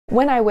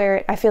When I wear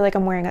it, I feel like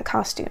I'm wearing a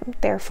costume.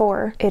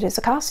 Therefore, it is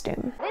a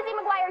costume. Lizzie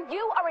McGuire,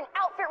 you are an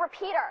outfit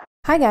repeater.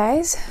 Hi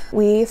guys,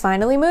 we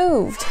finally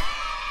moved.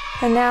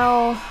 And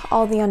now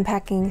all the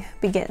unpacking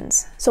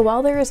begins. So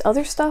while there is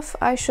other stuff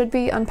I should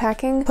be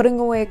unpacking, putting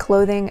away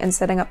clothing and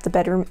setting up the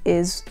bedroom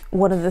is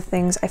one of the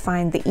things I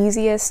find the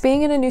easiest.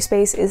 Being in a new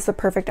space is the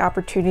perfect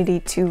opportunity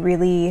to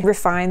really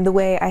refine the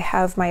way I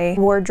have my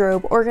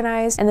wardrobe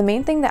organized. And the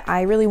main thing that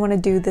I really want to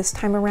do this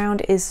time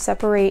around is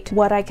separate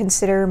what I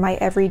consider my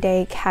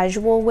everyday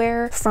casual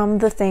wear from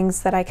the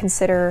things that I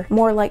consider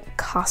more like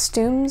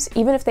costumes,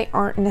 even if they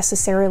aren't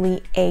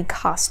necessarily a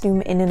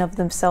costume in and of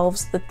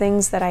themselves, the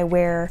things that I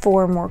wear for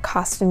more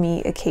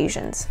costumey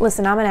occasions.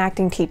 Listen, I'm an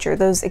acting teacher.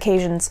 Those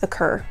occasions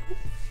occur.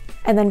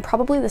 And then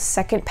probably the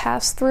second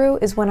pass through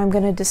is when I'm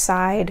gonna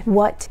decide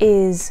what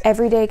is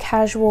everyday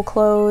casual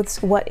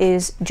clothes, what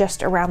is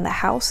just around the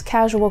house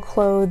casual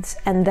clothes,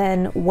 and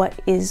then what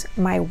is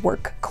my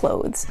work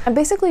clothes. I'm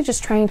basically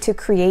just trying to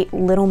create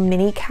little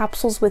mini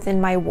capsules within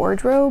my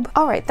wardrobe.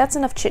 All right, that's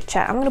enough chit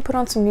chat. I'm gonna put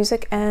on some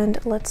music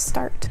and let's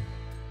start.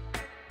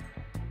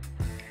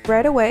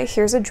 Right away,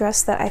 here's a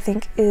dress that I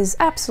think is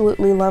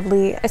absolutely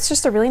lovely. It's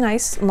just a really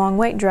nice long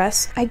white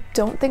dress. I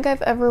don't think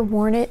I've ever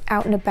worn it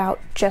out and about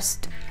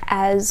just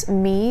as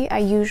me. I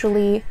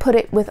usually put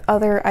it with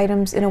other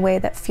items in a way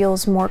that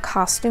feels more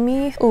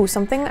costumey. Ooh,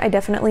 something I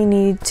definitely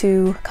need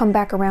to come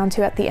back around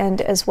to at the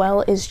end as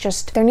well is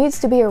just there needs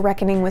to be a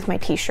reckoning with my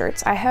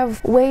t-shirts. I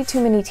have way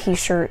too many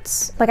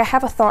t-shirts. Like, I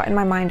have a thought in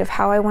my mind of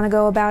how I want to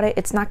go about it.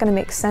 It's not going to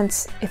make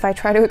sense if I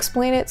try to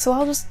explain it, so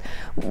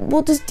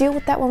we'll just deal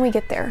with that when we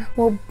get there.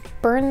 We'll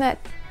burn that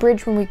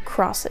bridge when we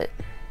cross it.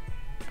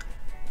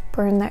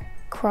 Burn that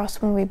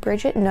cross when we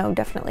bridge it? No,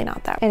 definitely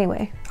not that.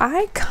 Anyway,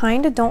 I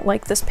kind of don't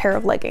like this pair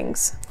of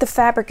leggings. The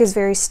fabric is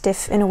very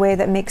stiff in a way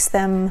that makes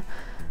them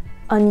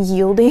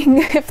unyielding,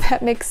 if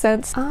that makes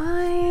sense.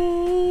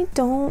 I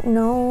don't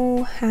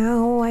know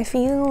how I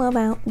feel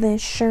about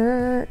this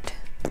shirt.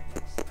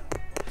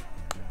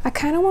 I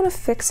kind of want to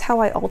fix how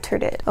I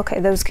altered it.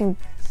 Okay, those can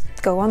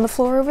go on the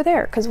floor over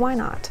there, because why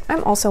not?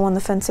 I'm also on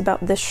the fence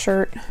about this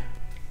shirt.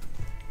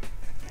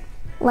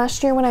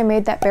 Last year when I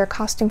made that bear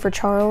costume for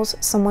Charles,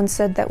 someone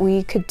said that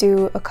we could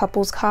do a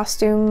couple's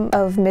costume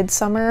of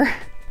Midsummer.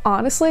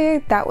 Honestly,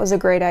 that was a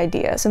great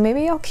idea. So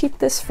maybe I'll keep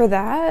this for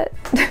that.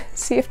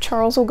 See if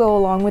Charles will go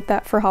along with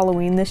that for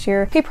Halloween this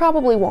year. He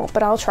probably won't,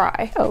 but I'll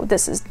try. Oh,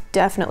 this is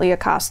definitely a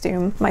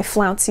costume. My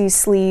flouncy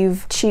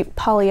sleeve, cheap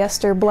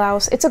polyester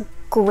blouse. It's a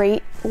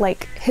great,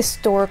 like,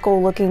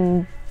 historical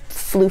looking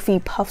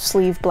floofy puff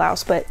sleeve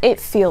blouse, but it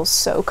feels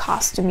so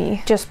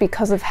costumey just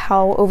because of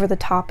how over the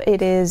top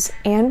it is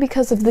and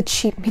because of the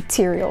cheap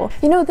material.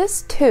 You know,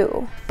 this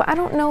too, but I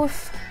don't know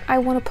if I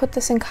want to put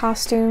this in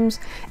costumes.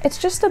 It's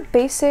just a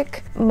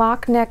basic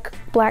mock neck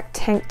black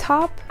tank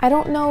top. I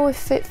don't know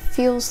if it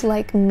feels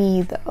like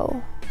me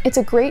though. It's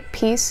a great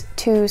piece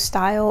to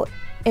style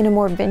in a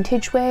more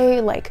vintage way,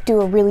 like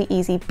do a really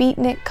easy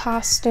beatnik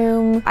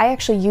costume. I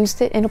actually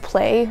used it in a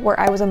play where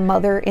I was a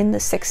mother in the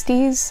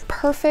 60s.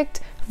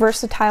 Perfect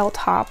versatile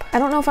top. I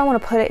don't know if I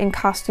want to put it in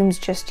costumes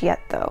just yet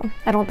though.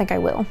 I don't think I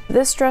will.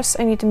 This dress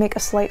I need to make a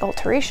slight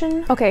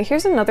alteration. Okay,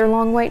 here's another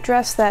long white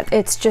dress that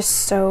it's just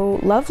so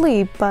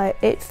lovely, but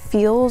it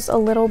feels a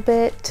little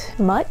bit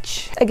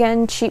much.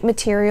 Again, cheap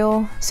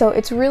material, so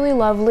it's really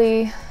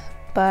lovely,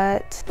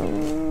 but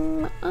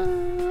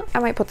I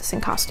might put this in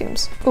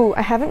costumes. Ooh,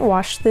 I haven't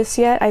washed this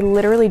yet. I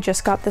literally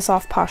just got this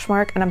off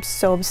Poshmark and I'm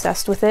so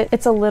obsessed with it.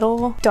 It's a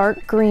little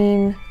dark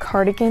green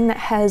cardigan that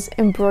has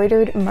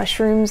embroidered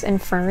mushrooms and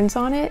ferns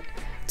on it.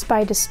 It's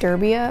by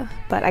Disturbia,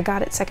 but I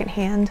got it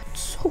secondhand.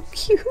 So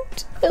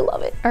cute. I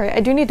love it. All right,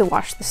 I do need to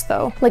wash this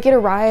though. Like, it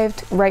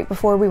arrived right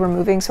before we were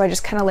moving, so I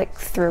just kind of like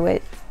threw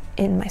it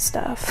in my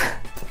stuff.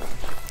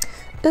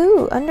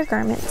 Ooh,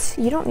 undergarments.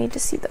 You don't need to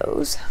see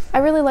those. I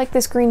really like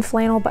this green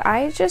flannel, but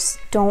I just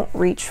don't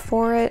reach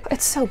for it.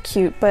 It's so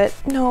cute, but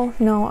no,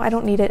 I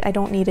don't need it. I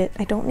don't need it.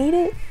 I don't need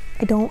it.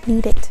 I don't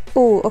need it.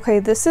 Ooh, okay,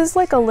 this is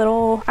like a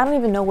little, I don't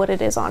even know what it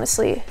is,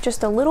 honestly.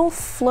 Just a little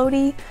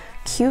floaty,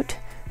 cute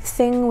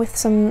thing with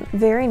some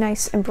very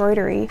nice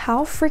embroidery.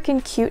 How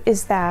freaking cute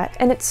is that?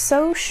 And it's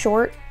so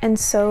short and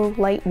so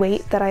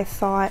lightweight that I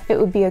thought it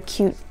would be a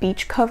cute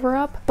beach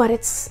cover-up, but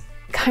it's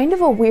kind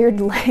of a weird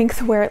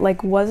length where it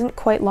like wasn't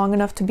quite long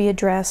enough to be a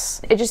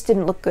dress. It just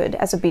didn't look good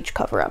as a beach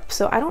cover-up.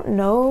 So I don't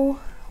know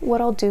what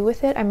I'll do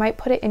with it. I might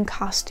put it in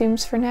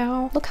costumes for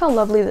now. Look how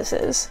lovely this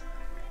is.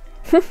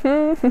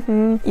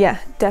 Yeah,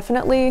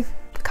 definitely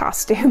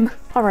costume.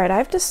 All right,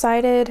 I've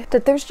decided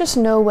that there's just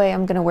no way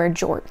I'm gonna wear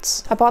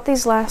jorts. I bought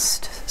these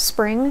last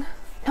spring.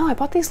 No, I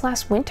bought these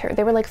last winter.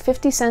 They were like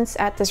 50 cents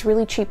at this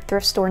really cheap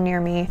thrift store near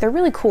me. They're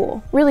really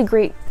cool, really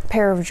great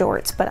pair of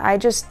jorts, but I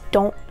just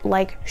don't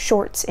like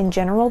shorts in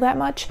general that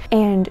much,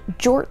 and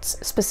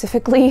jorts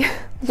specifically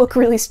look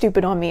really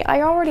stupid on me.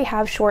 I already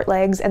have short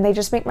legs and they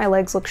just make my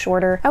legs look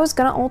shorter. I was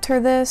gonna alter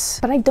this,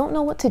 but I don't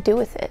know what to do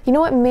with it. You know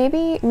what,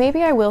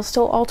 maybe I will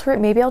still alter it.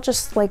 Maybe I'll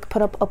just like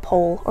put up a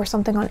poll or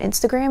something on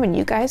Instagram and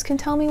you guys can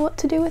tell me what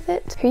to do with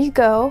it. Here you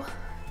go.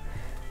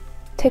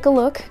 take a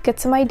look, get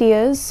some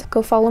ideas,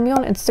 go follow me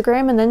on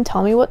Instagram, and then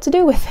tell me what to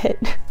do with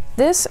it.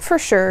 This for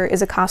sure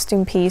is a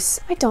costume piece.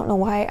 I don't know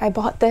why I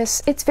bought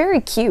this. It's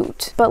very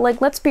cute, but like,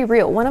 let's be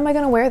real. When am I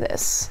gonna wear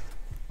this?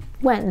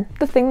 When?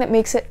 The thing that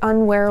makes it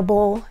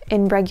unwearable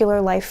in regular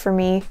life for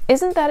me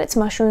isn't that it's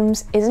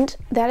mushrooms, isn't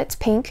that it's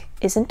pink,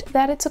 isn't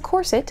that it's a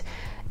corset.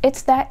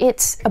 It's that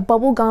it's a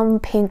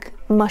bubblegum pink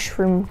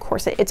mushroom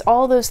corset. It's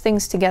all those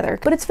things together,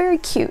 but it's very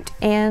cute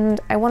and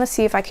I want to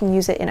see if I can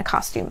use it in a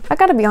costume. I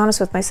gotta be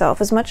honest with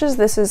myself, as much as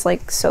this is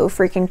like so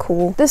freaking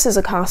cool, this is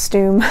a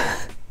costume.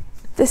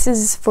 This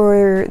is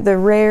for the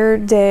rare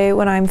day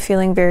when I'm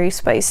feeling very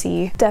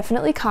spicy.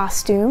 Definitely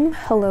costume.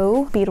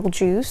 Hello,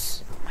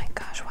 Beetlejuice. Oh my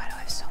gosh, why do I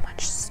have so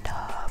much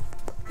stuff?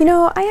 You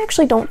know, I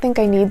actually don't think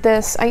I need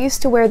this. I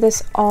used to wear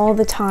this all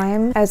the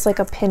time as like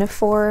a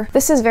pinafore.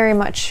 This is very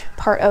much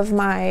part of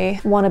my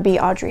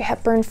wannabe Audrey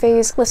Hepburn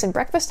phase. Listen,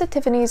 Breakfast at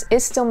Tiffany's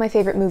is still my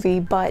favorite movie,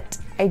 but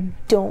I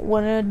don't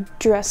want to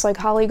dress like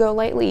Holly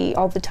Golightly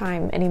all the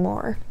time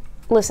anymore.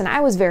 Listen, I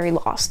was very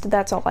lost,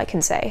 that's all I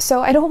can say.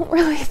 So I don't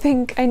really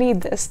think I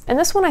need this. And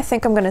this one I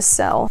think I'm gonna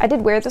sell. I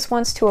did wear this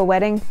once to a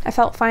wedding. I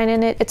felt fine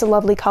in it. It's a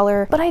lovely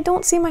color, but I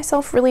don't see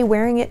myself really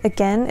wearing it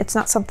again. It's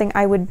not something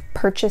I would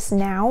purchase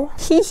now.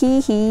 Hee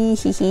hee hee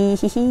hee hee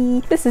hee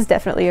hee. This is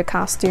definitely a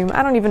costume.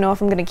 I don't even know if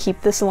I'm gonna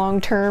keep this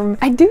long term.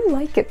 I do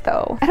like it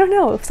though. I don't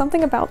know,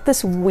 something about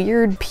this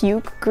weird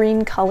puke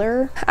green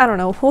color. I don't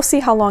know, we'll see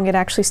how long it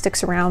actually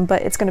sticks around,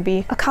 but it's gonna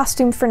be a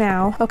costume for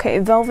now. Okay,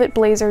 velvet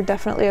blazer,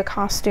 definitely a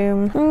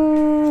costume.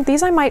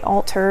 These I might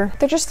alter.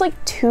 They're just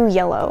like too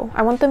yellow.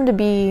 I want them to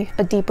be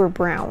a deeper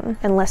brown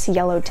and less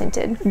yellow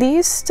tinted.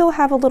 These still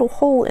have a little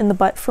hole in the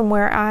butt from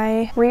where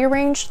I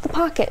rearranged the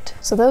pocket.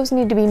 So those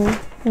need to be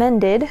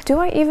mended. Do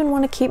I even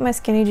want to keep my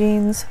skinny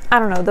jeans? I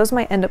don't know, those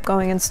might end up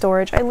going in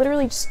storage. I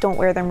literally just don't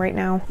wear them right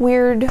now.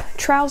 Weird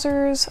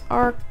trousers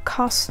are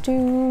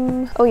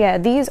costume. Oh yeah,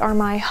 these are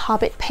my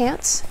Hobbit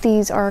pants.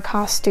 These are a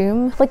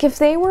costume. Like if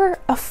they were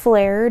a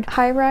flared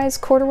high-rise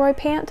corduroy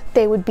pant,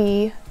 they would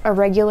be a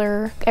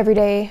regular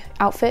everyday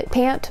outfit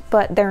pant,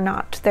 but they're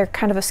not. They're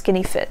kind of a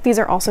skinny fit. These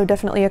are also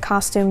definitely a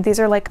costume. These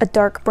are like a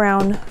dark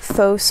brown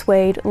faux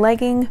suede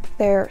legging.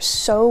 They're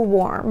so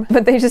warm,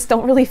 but they just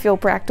don't really feel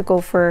practical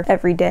for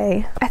every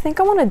day. I think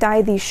I want to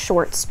dye these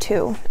shorts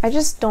too. I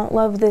just don't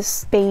love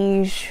this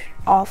beige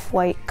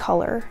off-white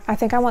color. I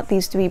think I want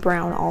these to be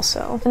brown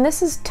also. And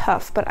this is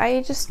tough, but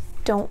I just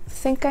don't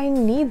think I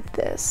need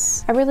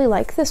this. I really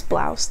like this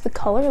blouse. The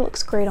color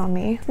looks great on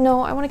me. No,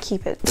 I want to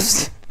keep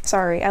it.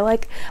 Sorry, I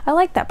like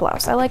that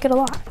blouse. I like it a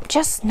lot.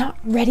 Just not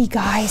ready,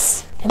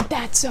 guys. And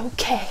that's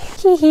okay.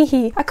 Hee hee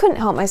hee. I couldn't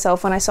help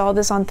myself when I saw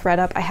this on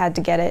ThredUp. I had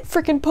to get it.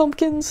 Freaking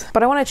pumpkins.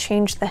 But I want to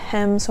change the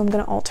hem, so I'm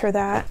gonna alter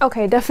that.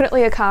 Okay,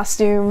 definitely a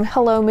costume.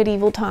 Hello,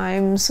 medieval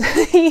times.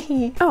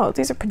 Oh,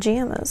 these are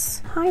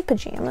pajamas. Hi,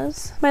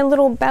 pajamas. My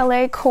little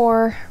ballet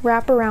core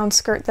wraparound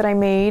skirt that I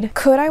made.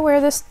 Could I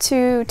wear this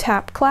to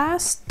tap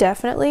class?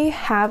 Definitely.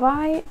 Have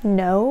I?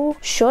 No.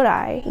 Should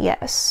I?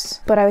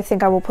 Yes. But I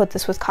think I will put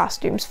this with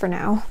costumes for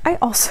now. I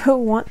also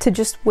want to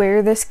just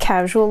wear this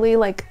casually,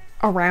 like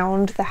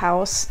around the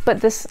house,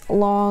 but this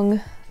long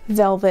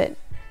velvet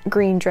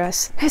green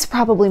dress is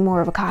probably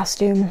more of a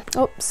costume.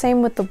 Oh,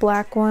 same with the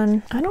black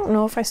one. I don't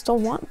know if I still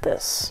want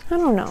this. I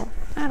don't know.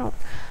 I don't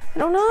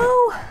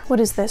know.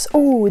 What is this?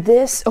 Oh,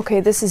 this. Okay,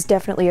 this is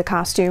definitely a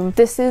costume.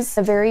 This is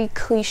a very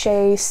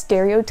cliche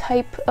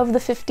stereotype of the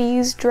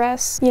 50s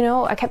dress. You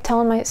know, I kept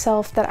telling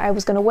myself that I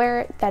was gonna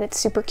wear it, that it's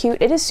super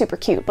cute. It is super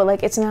cute, but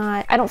like it's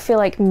not, I don't feel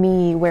like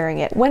me wearing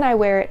it. When I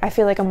wear it, I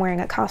feel like I'm wearing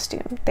a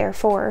costume.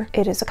 Therefore,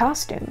 it is a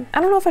costume. I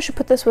don't know if I should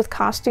put this with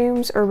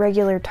costumes or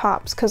regular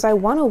tops because I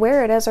want to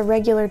wear it as a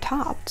regular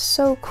top. It's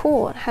so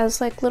cool. It has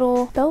like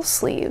little bell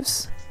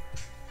sleeves.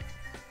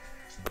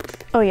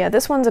 Oh yeah,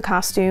 this one's a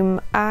costume.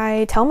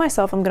 I tell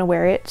myself I'm gonna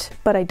wear it,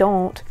 but I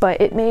don't.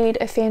 But it made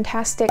a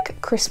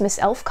fantastic Christmas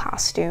elf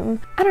costume.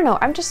 I don't know,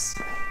 I'm just...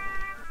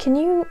 Can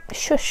you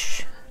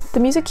shush? The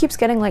music keeps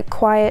getting like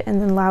quiet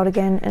and then loud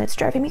again, and it's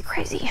driving me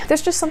crazy.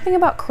 There's just something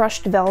about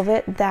crushed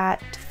velvet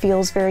that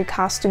feels very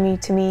costumey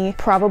to me,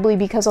 probably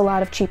because a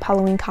lot of cheap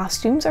Halloween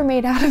costumes are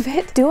made out of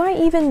it. Do I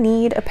even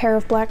need a pair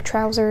of black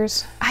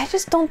trousers? I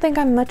just don't think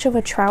I'm much of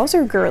a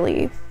trouser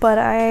girly, but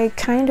I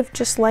kind of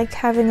just like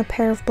having a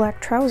pair of black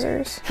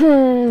trousers.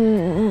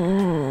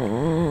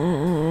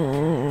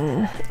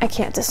 I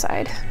can't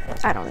decide.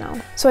 I don't know.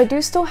 So I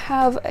do still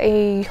have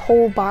a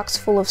whole box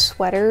full of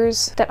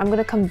sweaters that I'm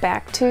gonna come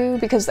back to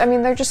because I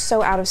mean, they're just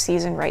so out of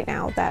season right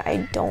now that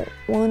I don't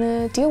want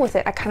to deal with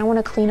it. I kind of want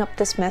to clean up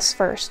this mess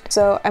first.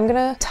 So I'm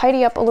gonna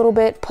tidy up a little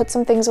bit, put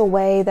some things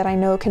away that I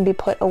know can be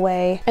put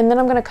away, and then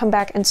I'm gonna come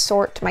back and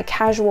sort my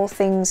casual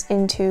things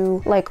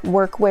into like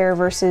workwear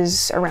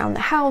versus around the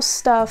house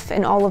stuff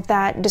and all of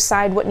that,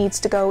 decide what needs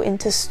to go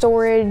into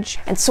storage,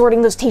 and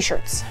sorting those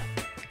t-shirts.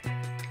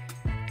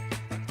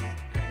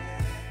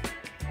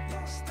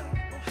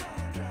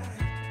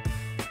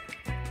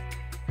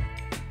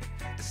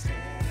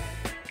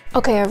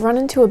 Okay, I've run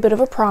into a bit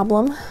of a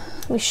problem.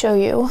 Let me show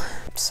you.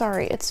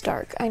 Sorry, it's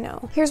dark, I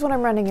know. Here's what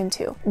I'm running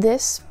into.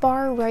 This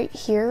bar right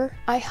here,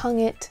 I hung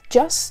it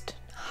just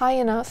high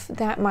enough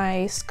that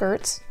my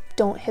skirts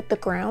don't hit the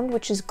ground,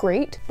 which is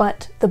great,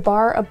 but the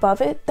bar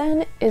above it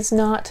then is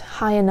not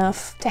high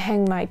enough to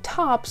hang my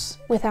tops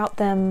without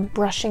them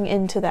brushing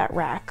into that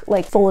rack,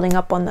 like folding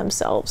up on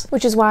themselves,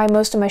 which is why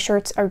most of my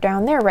shirts are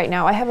down there right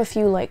now. I have a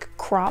few like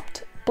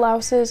cropped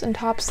blouses and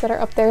tops that are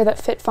up there that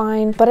fit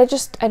fine, but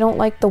I don't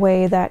like the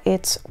way that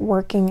it's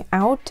working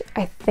out.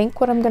 I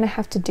think what I'm gonna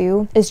have to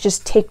do is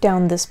just take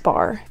down this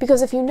bar,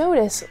 because if you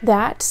notice,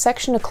 that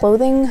section of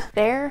clothing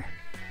there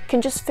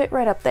can just fit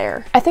right up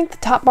there. I think the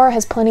top bar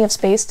has plenty of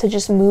space to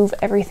just move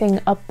everything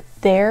up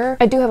there.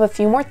 I do have a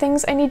few more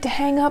things I need to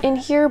hang up in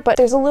here, but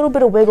there's a little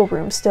bit of wiggle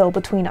room still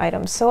between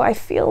items, so I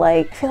feel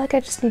like I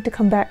just need to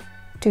come back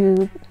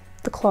to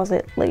the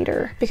closet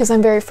later, because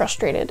I'm very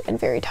frustrated and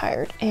very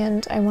tired,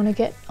 and I want to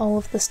get all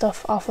of the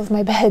stuff off of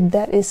my bed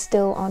that is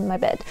still on my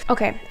bed.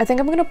 Okay, I think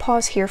I'm gonna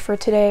pause here for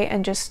today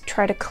and just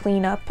try to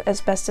clean up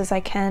as best as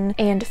I can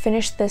and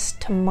finish this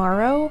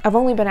tomorrow. I've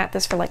only been at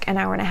this for like an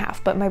hour and a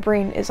half, but my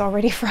brain is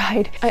already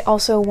fried. I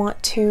also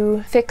want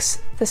to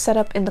fix the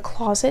setup in the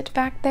closet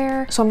back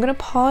there, so I'm gonna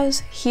pause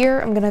here.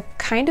 I'm gonna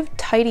kind of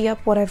tidy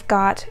up what I've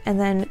got and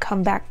then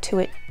come back to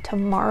it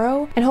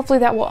tomorrow, and hopefully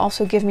that will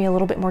also give me a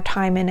little bit more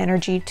time and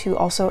energy to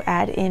also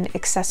add in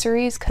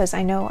accessories, because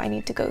I know I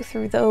need to go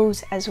through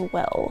those as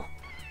well.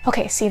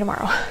 Okay, see you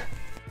tomorrow.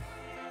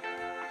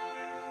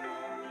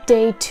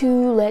 Day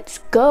 2, let's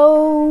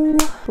go.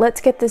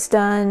 Let's get this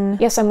done.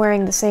 Yes, I'm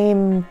wearing the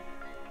same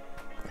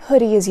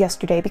hoodie as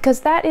yesterday because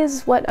that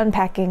is what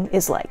unpacking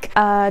is like.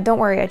 Don't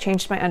worry, I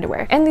changed my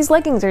underwear. And these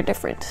leggings are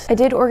different. I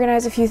did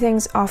organize a few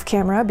things off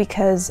camera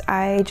because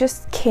I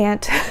just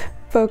can't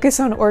focus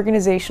on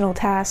organizational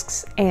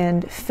tasks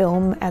and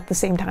film at the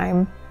same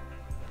time.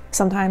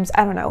 Sometimes,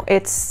 I don't know,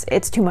 it's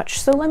too much.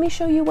 So let me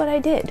show you what I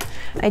did.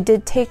 I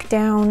did take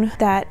down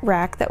that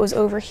rack that was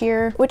over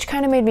here, which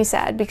kind of made me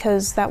sad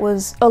because that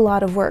was a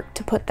lot of work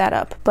to put that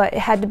up, but it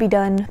had to be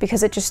done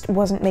because it just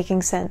wasn't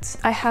making sense.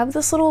 I have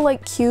this little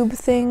like cube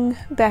thing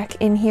back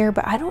in here,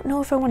 but I don't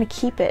know if I want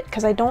to keep it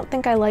because I don't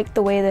think I like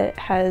the way that it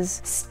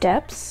has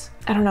steps.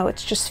 I don't know,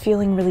 it's just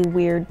feeling really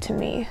weird to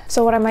me.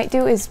 So what I might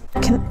do is,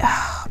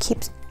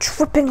 keeps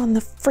tripping on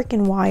the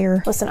freaking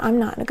wire. Listen, I'm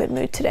not in a good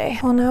mood today.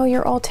 Well, now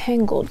you're all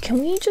tangled. Can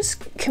we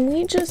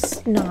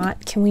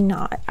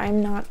not?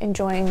 I'm not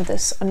enjoying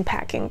this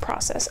unpacking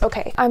process.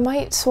 Okay, I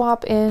might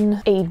swap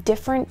in a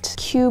different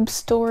cube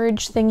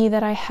storage thingy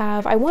that I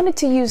have. I wanted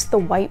to use the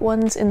white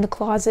ones in the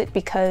closet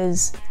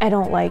because I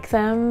don't like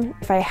them.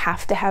 If I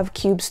have to have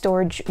cube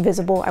storage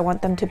visible, I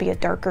want them to be a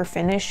darker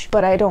finish,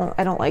 but I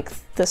don't like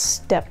the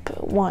step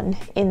one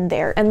in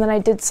there. And then I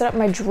did set up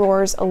my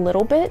drawers a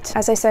little bit.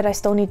 As I said, I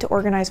still need to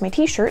organize my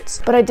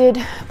t-shirts, but I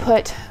did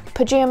put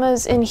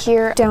pajamas in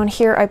here. Down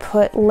here I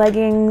put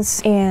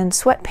leggings and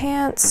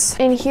sweatpants.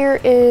 In here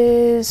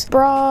is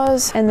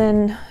bras and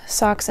then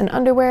socks and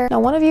underwear. Now,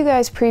 one of you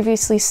guys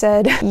previously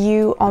said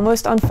you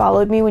almost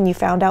unfollowed me when you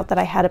found out that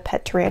I had a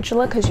pet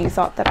tarantula because you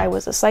thought that I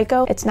was a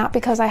psycho. It's not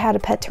because I had a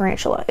pet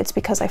tarantula, it's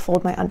because I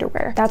fold my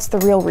underwear. That's the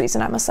real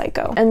reason I'm a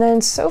psycho. And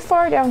then so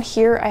far down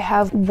here I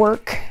have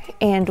work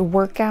and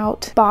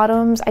workout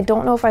bottoms. I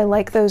don't know if I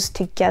like those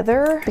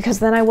together because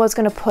then I was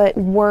gonna put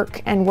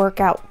work and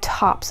workout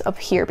tops up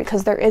here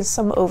because there is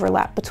some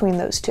overlap between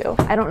those two.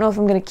 I don't know if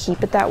I'm gonna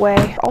keep it that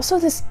way. Also,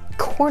 this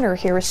corner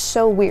here is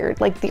so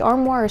weird. Like, the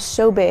armoire is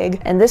so big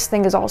and this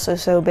thing is also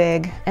so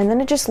big, and then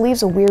it just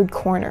leaves a weird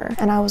corner.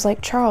 And I was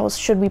like, Charles,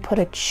 should we put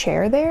a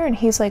chair there? And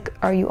he's like,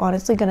 are you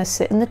honestly gonna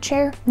sit in the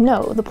chair?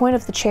 No, the point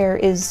of the chair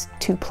is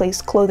to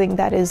place clothing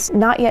that is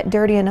not yet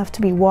dirty enough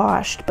to be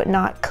washed but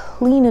not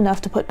clean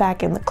enough to put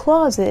back in the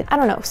closet. I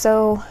don't know,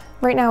 so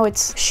right now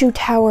it's shoe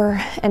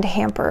tower and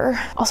hamper.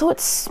 Also, it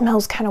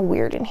smells kind of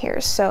weird in here,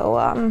 so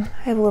I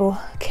have a little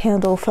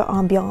candle for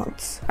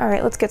ambiance. All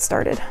right, let's get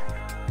started.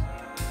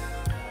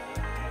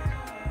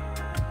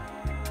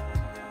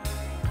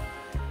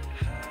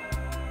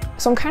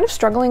 So I'm kind of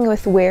struggling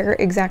with where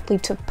exactly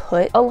to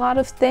put a lot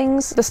of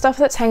things. The stuff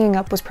that's hanging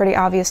up was pretty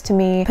obvious to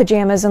me.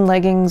 Pajamas and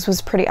leggings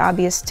was pretty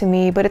obvious to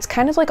me, but it's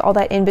kind of like all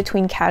that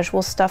in-between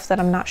casual stuff that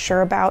I'm not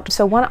sure about.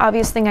 So one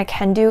obvious thing I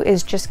can do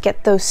is just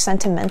get those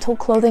sentimental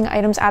clothing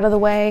items out of the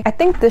way. I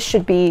think this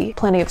should be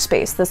plenty of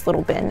space, this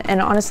little bin.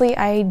 And honestly,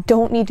 I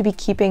don't need to be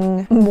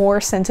keeping more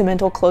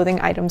sentimental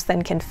clothing items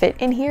than can fit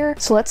in here.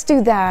 So let's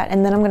do that.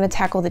 And then I'm gonna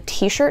tackle the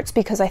t-shirts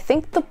because I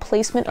think the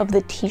placement of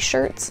the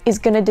t-shirts is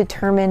gonna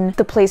determine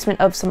the placement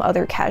of some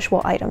other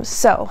casual items.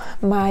 So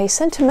my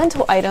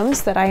sentimental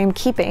items that I am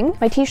keeping,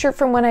 my t-shirt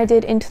from when I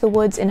did Into the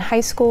Woods in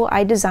high school.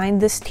 I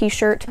designed this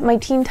t-shirt. My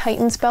Teen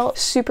Titans belt,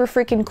 super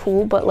freaking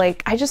cool, but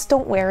like, I just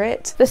don't wear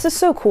it. This is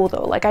so cool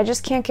though, like I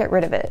just can't get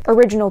rid of it.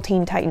 Original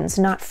Teen Titans,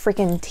 not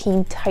freaking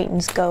Teen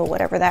Titans Go,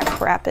 whatever that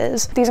crap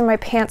is. These are my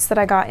pants that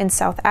I got in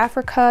South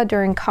Africa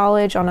during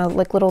college on a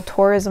like little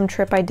tourism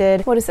trip I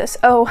did. What is this?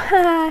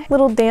 Oh,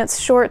 little dance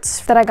shorts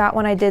that I got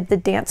when I did the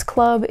dance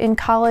club in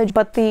college,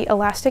 but the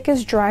elastic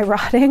is dry dry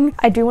rotting.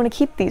 I do want to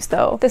keep these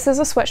though. This is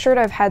a sweatshirt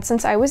I've had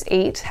since I was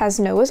 8, has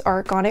Noah's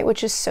Ark on it,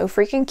 which is so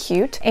freaking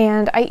cute.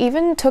 And I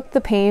even took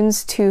the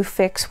pains to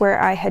fix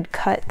where I had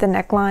cut the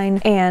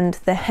neckline and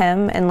the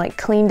hem and like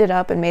cleaned it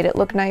up and made it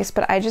look nice,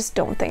 but I just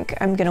don't think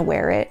I'm gonna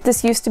wear it.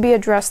 This used to be a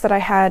dress that I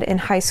had in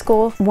high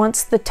school.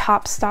 Once the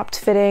top stopped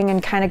fitting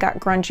and kind of got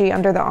grungy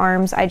under the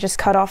arms, I just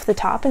cut off the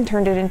top and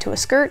turned it into a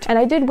skirt. And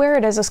I did wear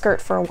it as a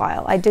skirt for a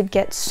while. I did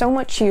get so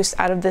much use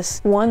out of this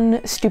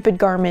one stupid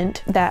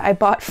garment that I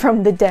bought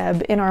from the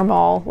Deb in our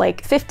mall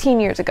like 15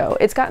 years ago.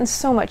 It's gotten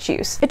so much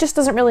use. It just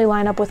doesn't really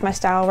line up with my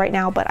style right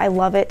now, but I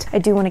love it. I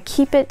do want to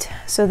keep it,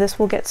 so this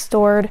will get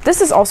stored.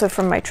 This is also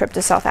from my trip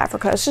to South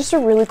Africa. It's just a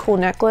really cool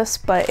necklace,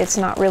 but it's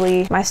not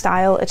really my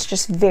style. It's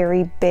just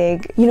very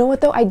big. You know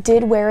what though? I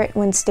did wear it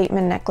when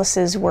statement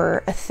necklaces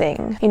were a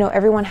thing. You know,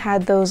 everyone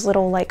had those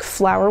little like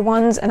flower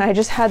ones, and I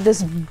just had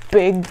this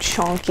big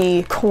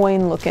chunky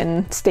coin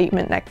looking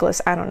statement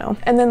necklace. I don't know.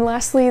 And then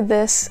lastly,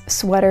 this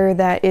sweater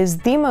that is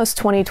the most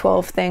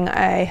 2012 thing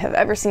I have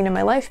ever seen in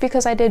my life,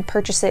 because I did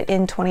purchase it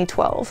in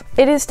 2012.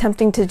 It is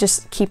tempting to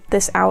just keep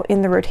this out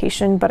in the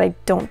rotation, but I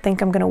don't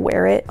think I'm gonna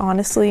wear it,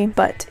 honestly,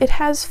 but it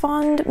has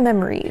fond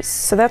memories.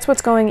 So that's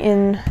what's going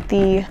in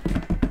the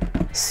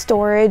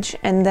storage,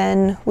 and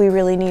then we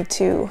really need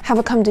to have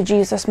a come to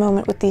Jesus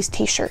moment with these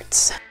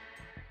t-shirts.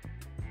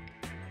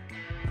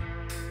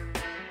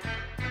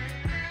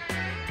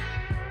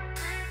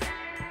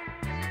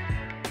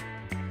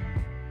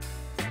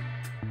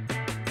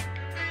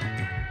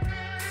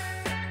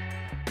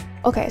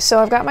 Okay, so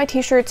I've got my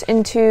t-shirts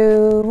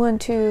into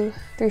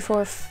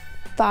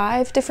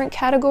 5 different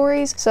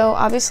categories. So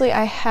obviously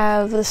I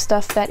have the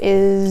stuff that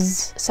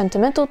is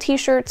sentimental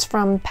t-shirts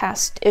from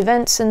past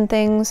events and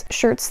things,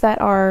 shirts that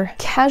are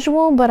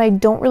casual, but I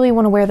don't really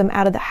want to wear them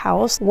out of the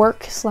house,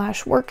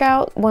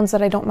 work/workout, ones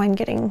that I don't mind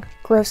getting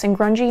gross and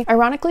grungy.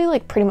 Ironically,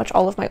 like pretty much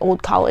all of my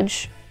old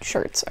college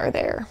shirts are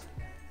there.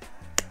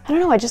 I don't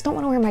know, I just don't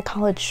want to wear my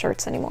college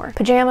shirts anymore.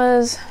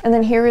 Pajamas, and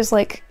then here is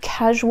like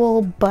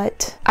casual,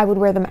 but I would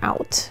wear them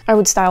out. I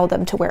would style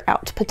them to wear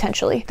out,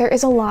 potentially. There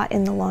is a lot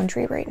in the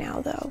laundry right now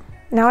though.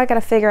 Now I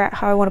gotta figure out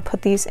how I want to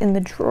put these in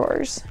the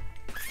drawers.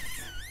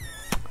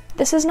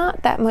 This is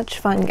not that much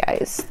fun,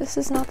 guys. This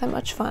is not that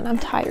much fun. I'm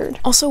tired.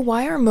 Also,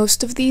 why are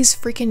most of these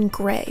freaking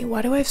gray?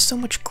 Why do I have so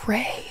much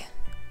gray?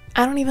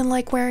 I don't even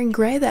like wearing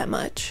gray that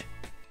much.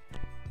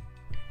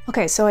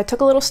 Okay, so I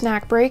took a little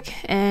snack break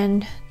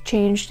and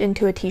changed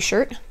into a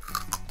t-shirt.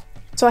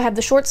 So I have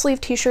the short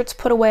sleeve t-shirts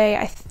put away.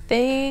 I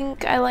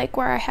think I like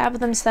where I have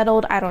them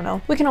settled. I don't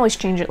know. We can always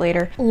change it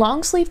later.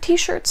 Long sleeve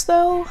t-shirts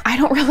though, I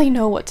don't really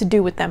know what to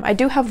do with them. I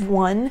do have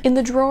one in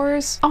the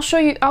drawers. I'll show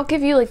you, I'll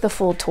give you like the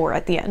full tour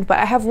at the end, but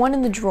I have one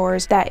in the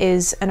drawers that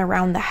is an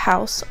around the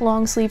house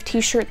long sleeve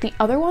t-shirt. The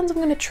other ones I'm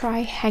gonna try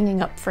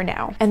hanging up for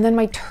now. And then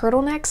my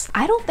turtlenecks,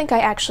 I don't think I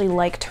actually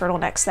like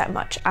turtlenecks that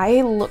much.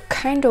 I look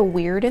kind of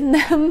weird in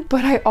them,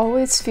 but I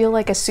always feel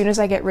like as soon as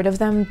I get rid of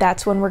them,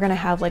 that's when we're gonna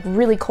have like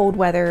really cold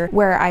weather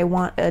where I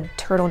want a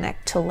turtleneck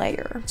to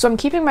layer. So I'm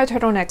keeping my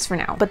turtlenecks for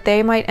now, but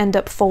they might end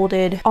up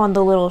folded on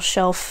the little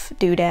shelf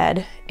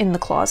doodad in the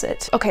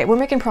closet. Okay, we're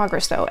making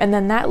progress though. And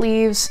then that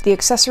leaves the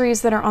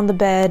accessories that are on the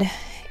bed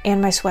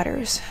and my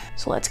sweaters.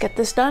 So let's get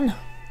this done.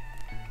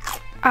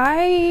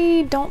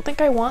 I don't think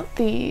I want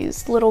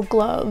these little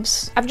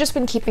gloves. I've just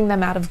been keeping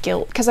them out of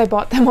guilt because I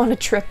bought them on a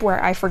trip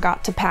where I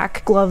forgot to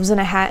pack gloves and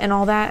a hat and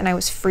all that, and I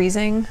was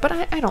freezing. But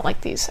I don't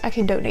like these. I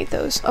can donate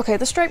those. Okay,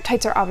 the striped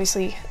tights are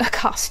obviously a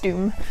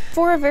costume.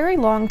 For a very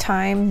long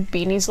time,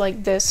 beanies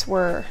like this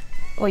were,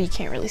 well, you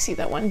can't really see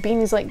that one.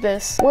 Beanies like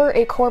this were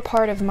a core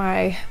part of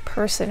my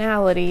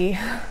personality.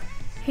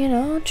 You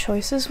know,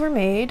 choices were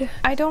made.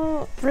 I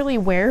don't really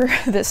wear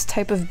this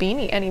type of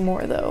beanie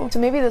anymore though. So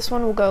maybe this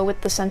one will go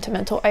with the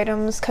sentimental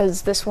items,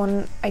 because this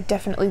one I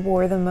definitely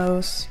wore the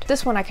most.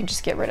 This one I can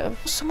just get rid of.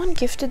 Someone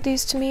gifted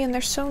these to me and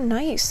they're so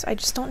nice. I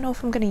just don't know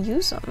if I'm gonna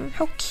use them.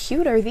 How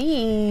cute are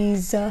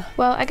these?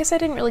 Well, I guess I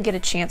didn't really get a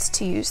chance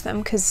to use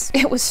them because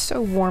it was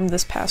so warm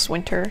this past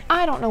winter.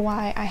 I don't know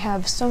why I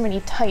have so many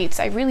tights.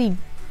 I really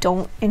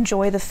don't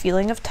enjoy the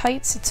feeling of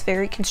tights. It's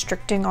very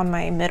constricting on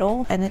my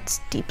middle and it's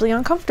deeply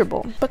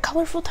uncomfortable. But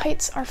colorful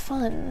tights are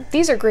fun.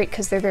 These are great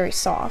because they're very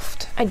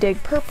soft. I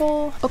dig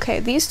purple. Okay,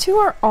 these two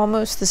are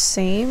almost the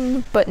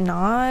same, but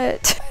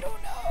not. I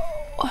don't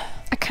know.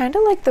 I kind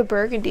of like the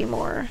burgundy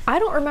more. I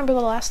don't remember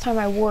the last time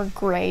I wore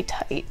gray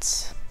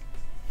tights.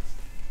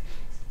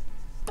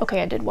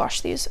 Okay, I did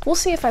wash these. We'll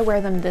see if I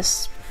wear them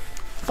this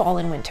fall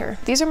and winter.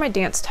 These are my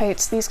dance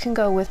tights. These can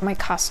go with my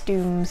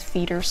costume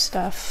theater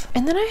stuff.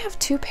 And then I have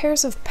 2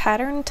 pairs of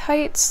pattern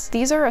tights.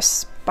 These are a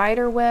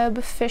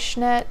spiderweb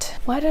fishnet.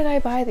 Why did I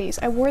buy these?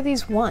 I wore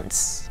these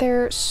once.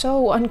 They're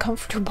so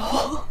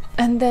uncomfortable.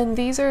 And then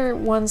these are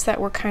ones that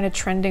were kind of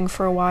trending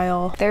for a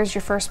while. There's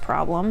your first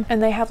problem.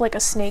 And they have like a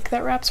snake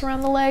that wraps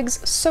around the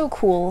legs. So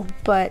cool,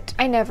 but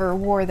I never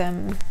wore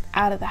them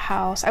out of the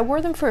house. I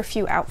wore them for a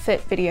few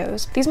outfit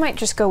videos. These might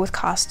just go with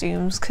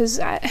costumes because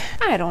I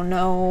don't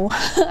know.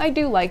 I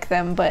do like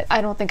them, but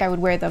I don't think I would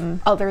wear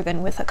them other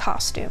than with a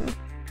costume.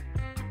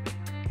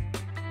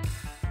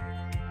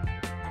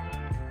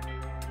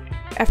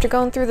 After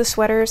going through the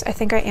sweaters, I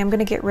think I am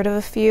gonna get rid of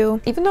a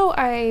few. Even though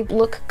I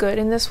look good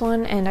in this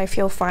one and I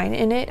feel fine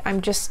in it,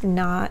 I'm just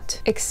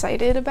not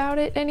excited about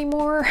it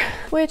anymore,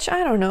 which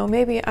I don't know,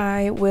 maybe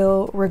I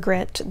will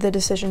regret the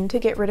decision to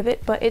get rid of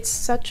it, but it's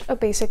such a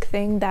basic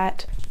thing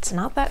that it's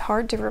not that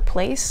hard to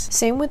replace.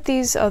 Same with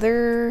these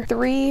other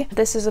three.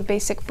 This is a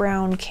basic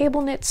brown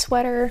cable knit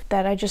sweater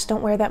that I just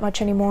don't wear that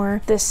much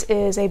anymore. This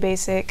is a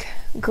basic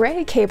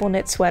gray cable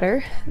knit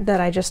sweater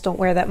that I just don't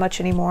wear that much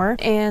anymore.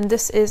 And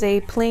this is a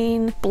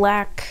plain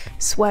black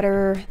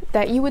sweater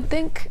that you would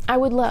think I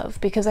would love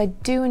because I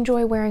do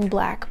enjoy wearing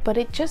black, but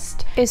it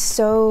just is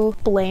so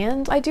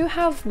bland. I do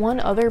have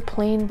one other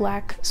plain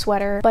black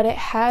sweater, but it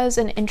has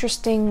an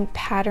interesting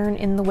pattern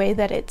in the way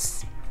that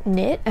it's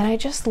knit, and I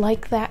just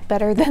like that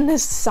better than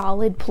this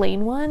solid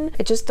plain one.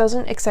 It just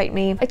doesn't excite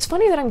me. It's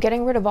funny that I'm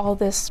getting rid of all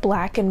this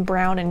black and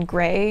brown and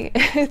gray.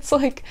 It's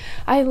like,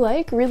 I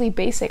like really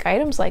basic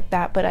items like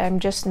that, but I'm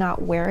just not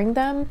wearing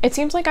them. It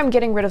seems like I'm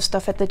getting rid of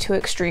stuff at the two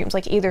extremes,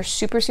 like either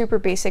super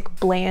basic,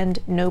 bland,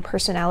 no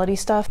personality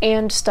stuff,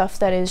 and stuff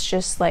that is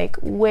just like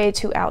way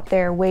too out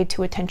there, way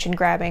too attention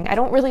grabbing. I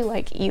don't really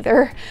like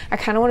either. I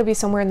kind of want to be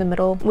somewhere in the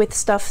middle with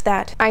stuff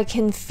that I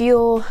can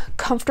feel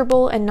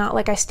comfortable and not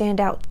like I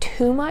stand out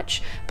too much,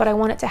 but I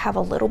want it to have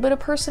a little bit of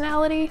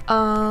personality.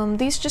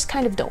 These just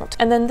kind of don't.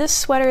 And then this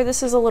sweater,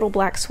 this is a little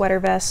black sweater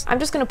vest. I'm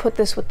just gonna put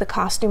this with the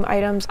costume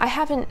items. I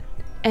haven't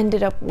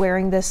ended up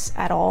wearing this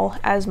at all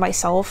as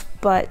myself,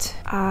 but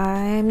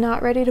I'm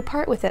not ready to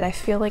part with it. I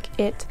feel like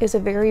it is a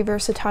very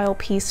versatile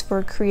piece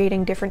for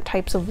creating different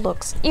types of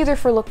looks, either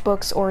for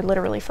lookbooks or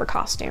literally for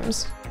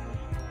costumes.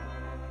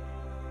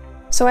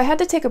 So I had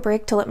to take a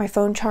break to let my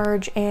phone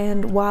charge,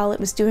 and while it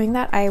was doing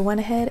that, I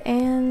went ahead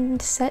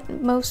and set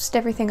most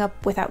everything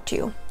up without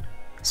you.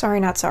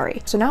 Sorry, not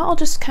sorry. So now I'll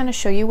just kind of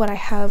show you what I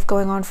have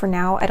going on for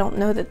now. I don't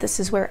know that this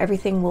is where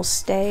everything will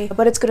stay,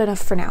 but it's good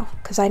enough for now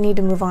because I need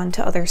to move on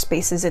to other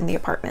spaces in the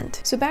apartment.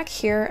 So back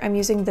here, I'm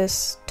using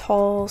this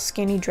tall,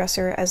 skinny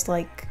dresser as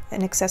like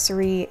an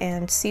accessory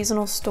and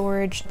seasonal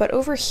storage, but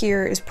over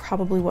here is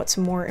probably what's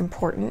more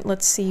important.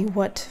 Let's see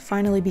what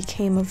finally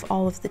became of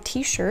all of the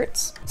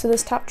t-shirts. So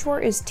this top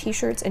drawer is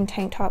t-shirts and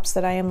tank tops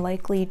that I am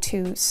likely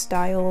to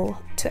style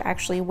to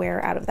actually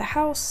wear out of the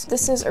house.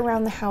 This is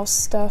around the house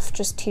stuff,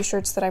 just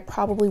t-shirts that I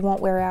probably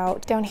won't wear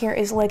out. Down here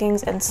is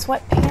leggings and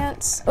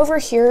sweatpants. Over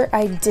here,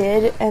 I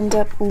did end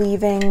up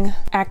leaving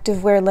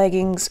activewear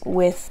leggings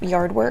with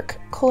yard work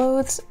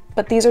clothes,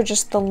 but these are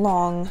just the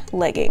long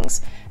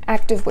leggings.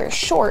 Activewear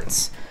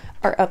shorts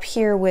are up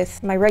here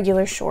with my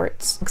regular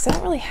shorts because I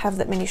don't really have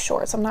that many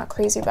shorts. I'm not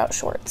crazy about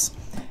shorts.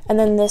 And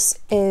then this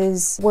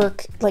is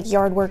work, like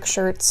yard work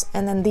shirts.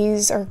 And then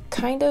these are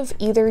kind of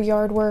either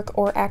yard work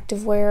or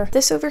activewear.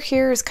 This over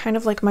here is kind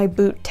of like my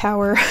boot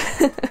tower.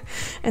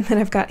 And then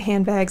I've got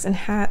handbags and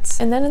hats.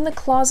 And then in the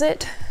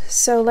closet,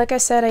 so like I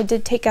said, I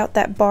did take out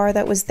that bar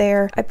that was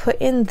there. I put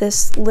in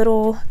this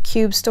little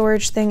cube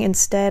storage thing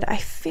instead. I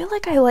feel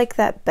like I like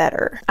that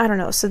better. I don't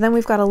know. So then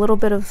we've got a little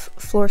bit of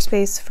floor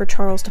space for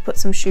Charles to put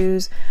some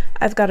shoes.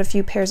 I've got a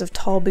few pairs of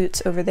tall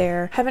boots over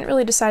there. Haven't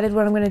really decided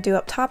what I'm going to do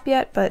up top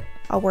yet, but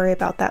I'll worry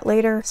about that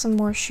later. Some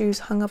more shoes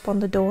hung up on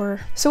the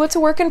door. So it's a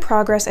work in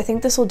progress. I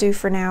think this will do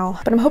for now,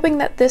 but I'm hoping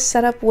that this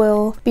setup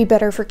will be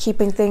better for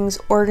keeping things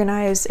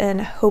organized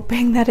and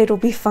hoping that it'll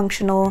be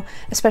functional,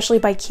 especially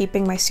by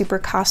keeping my super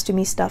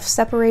costumey stuff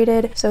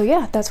separated. So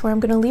yeah, that's where I'm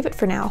gonna leave it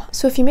for now.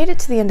 So if you made it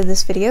to the end of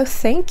this video,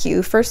 thank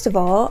you. First of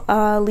all,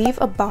 leave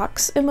a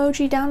box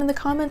emoji down in the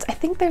comments. I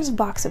think there's a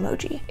box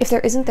emoji. If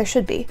there isn't, there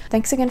should be.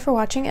 Thanks again for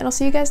watching, and I'll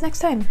see you guys next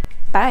time.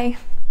 Bye.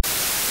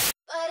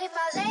 But if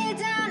I lay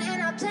down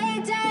and I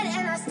play dead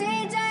and I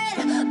stay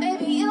dead,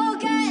 maybe you'll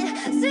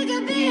get sick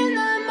of being